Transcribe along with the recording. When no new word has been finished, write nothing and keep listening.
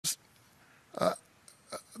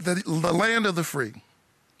The land of the free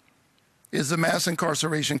is the mass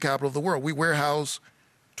incarceration capital of the world. We warehouse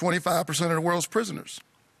 25% of the world's prisoners.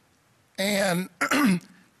 And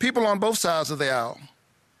people on both sides of the aisle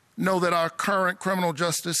know that our current criminal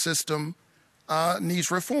justice system needs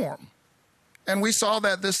reform. And we saw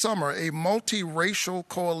that this summer, a multiracial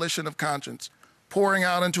coalition of conscience pouring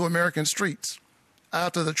out into American streets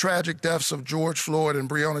after the tragic deaths of George Floyd and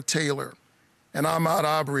Breonna Taylor and Ahmaud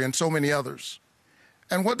Arbery and so many others.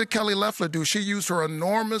 And what did Kelly Loeffler do? She used her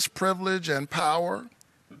enormous privilege and power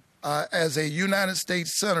as a United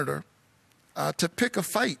States senator to pick a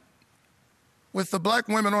fight with the black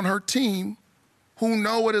women on her team who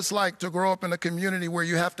know what it's like to grow up in a community where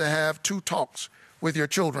you have to have two talks with your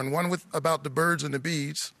children, one about the birds and the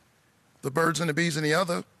bees, and the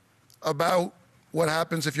other about what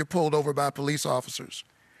happens if you're pulled over by police officers.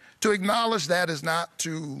 To acknowledge that is not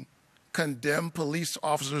to condemn police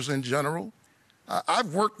officers in general.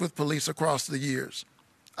 I've worked with police across the years.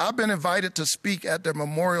 I've been invited to speak at their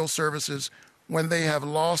memorial services when they've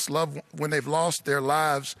lost their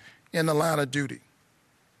lives in the line of duty.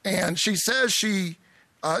 And she says she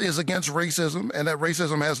is against racism and that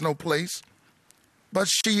racism has no place, but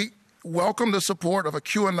she welcomed the support of a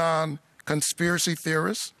QAnon conspiracy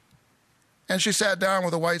theorist, and she sat down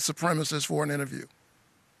with a white supremacist for an interview.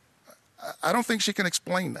 I don't think she can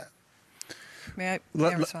explain that. May I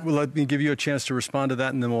respond? Let me give you a chance to respond to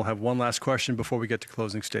that, and then we'll have one last question before we get to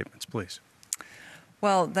closing statements, please.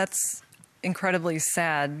 Well, that's incredibly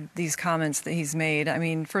sad, these comments that he's made. I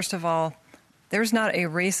mean, first of all, there's not a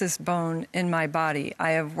racist bone in my body.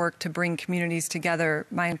 I have worked to bring communities together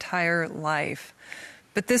my entire life.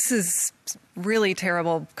 But this is really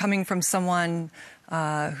terrible coming from someone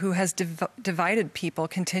who has divided people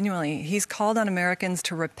continually. He's called on Americans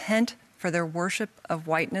to repent for their worship of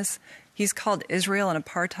whiteness. He's called Israel an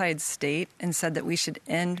apartheid state and said that we should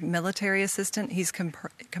end military assistance. He's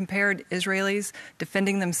compared Israelis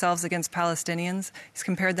defending themselves against Palestinians. He's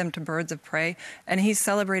compared them to birds of prey. And he's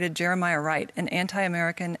celebrated Jeremiah Wright, an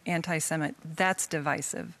anti-American, anti-Semite. That's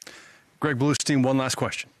divisive. Greg Bluestein, one last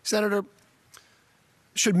question. Senator,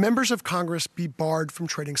 should members of Congress be barred from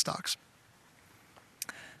trading stocks?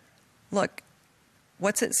 Look,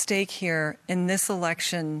 what's at stake here in this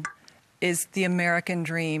election is the American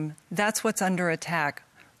dream. That's what's under attack.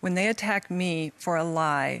 When they attack me for a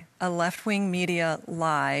lie, a left-wing media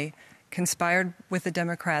lie, conspired with the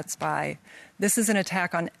Democrats by, this is an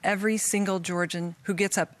attack on every single Georgian who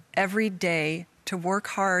gets up every day to work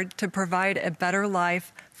hard to provide a better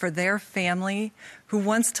life for their family, who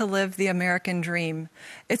wants to live the American dream.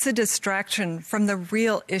 It's a distraction from the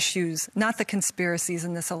real issues, not the conspiracies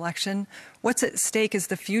in this election. What's at stake is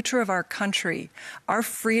the future of our country, our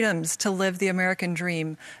freedoms to live the American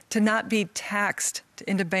dream, to not be taxed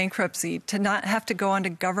into bankruptcy, to not have to go onto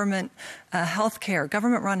government healthcare,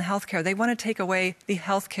 government-run healthcare. They want to take away the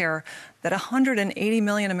healthcare that 180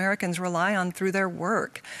 million Americans rely on through their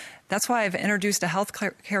work. That's why I've introduced a health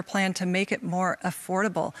care plan to make it more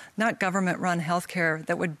affordable, not government-run health care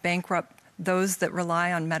that would bankrupt those that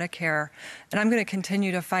rely on Medicare. And I'm going to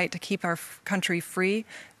continue to fight to keep our country free,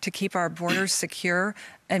 to keep our borders secure,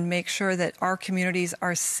 and make sure that our communities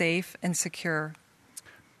are safe and secure.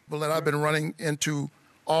 Well, that I've been running into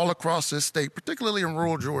all across this state, particularly in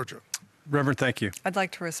rural Georgia. Reverend, thank you. I'd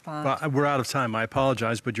like to respond. We're out of time. I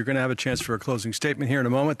apologize, but you're going to have a chance for a closing statement here in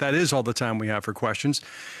a moment. That is all the time we have for questions.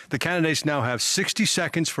 The candidates now have 60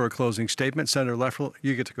 seconds for a closing statement. Senator Loeffler,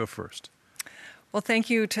 you get to go first. Well, thank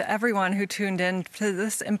you to everyone who tuned in to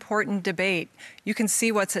this important debate. You can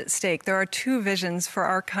see what's at stake. There are two visions for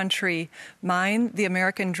our country. Mine, the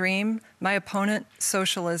American dream. My opponent,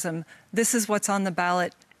 socialism. This is what's on the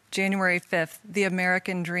ballot January 5th, the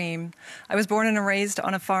American dream. I was born and raised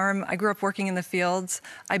on a farm. I grew up working in the fields.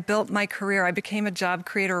 I built my career. I became a job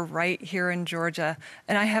creator right here in Georgia,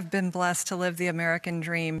 and I have been blessed to live the American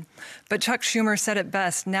dream. But Chuck Schumer said it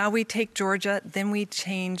best, now we take Georgia, then we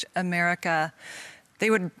change America. They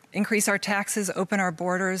would increase our taxes, open our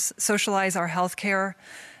borders, socialize our health care.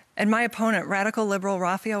 And my opponent, radical liberal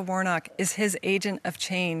Raphael Warnock, is his agent of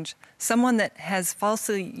change, someone that has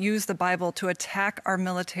falsely used the Bible to attack our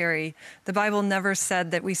military. The Bible never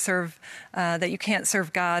said that that you can't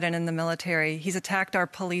serve God and in the military. He's attacked our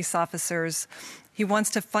police officers. He wants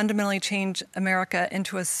to fundamentally change America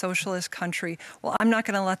into a socialist country. Well, I'm not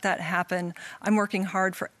going to let that happen. I'm working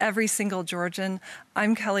hard for every single Georgian.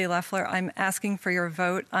 I'm Kelly Loeffler. I'm asking for your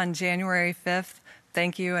vote on January 5th.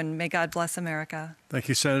 Thank you, and may God bless America. Thank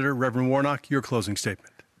you, Senator. Reverend Warnock, your closing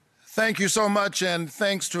statement. Thank you so much, and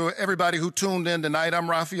thanks to everybody who tuned in tonight. I'm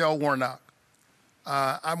Raphael Warnock.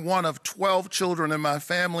 I'm one of 12 children in my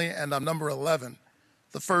family, and I'm number 11,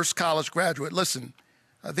 the first college graduate. Listen,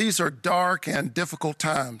 these are dark and difficult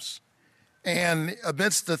times. And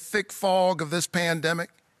amidst the thick fog of this pandemic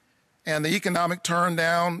and the economic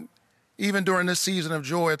turndown, even during this season of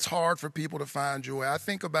joy, it's hard for people to find joy. I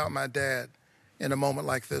think about my dad in a moment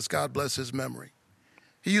like this. God bless his memory.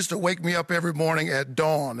 He used to wake me up every morning at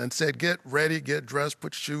dawn and said, get ready, get dressed,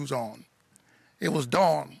 put your shoes on. It was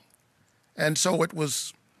dawn. And so it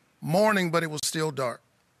was morning, but it was still dark.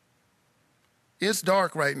 It's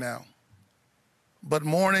dark right now, but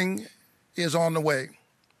morning is on the way.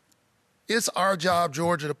 It's our job,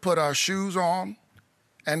 Georgia, to put our shoes on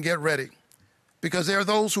and get ready, because there are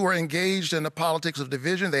those who are engaged in the politics of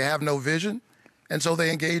division. They have no vision, and so they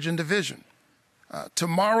engage in division.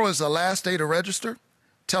 Tomorrow is the last day to register.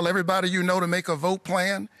 Tell everybody you know to make a vote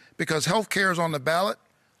plan, because health care is on the ballot,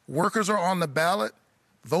 workers are on the ballot,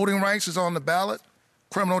 voting rights is on the ballot,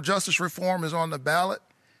 criminal justice reform is on the ballot,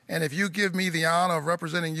 and if you give me the honor of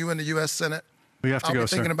representing you in the U.S. Senate, I'll be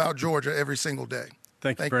thinking about Georgia every single day.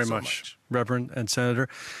 Thank you very much, Reverend and Senator.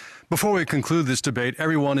 Before we conclude this debate,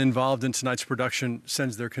 everyone involved in tonight's production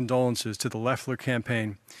sends their condolences to the Loeffler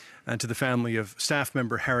campaign and to the family of staff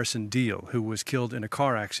member Harrison Deal, who was killed in a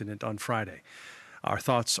car accident on Friday. Our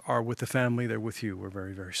thoughts are with the family. They're with you. We're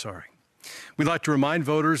very, very sorry. We'd like to remind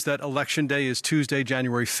voters that Election Day is Tuesday,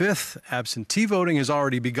 January 5th. Absentee voting has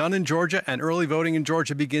already begun in Georgia, and early voting in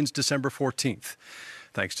Georgia begins December 14th.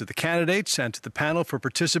 Thanks to the candidates and to the panel for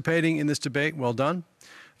participating in this debate. Well done.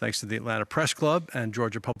 Thanks to the Atlanta Press Club and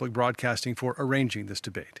Georgia Public Broadcasting for arranging this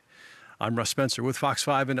debate. I'm Russ Spencer with Fox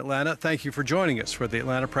 5 in Atlanta. Thank you for joining us for the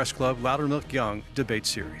Atlanta Press Club Loudermilk Young Debate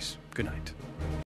Series. Good night.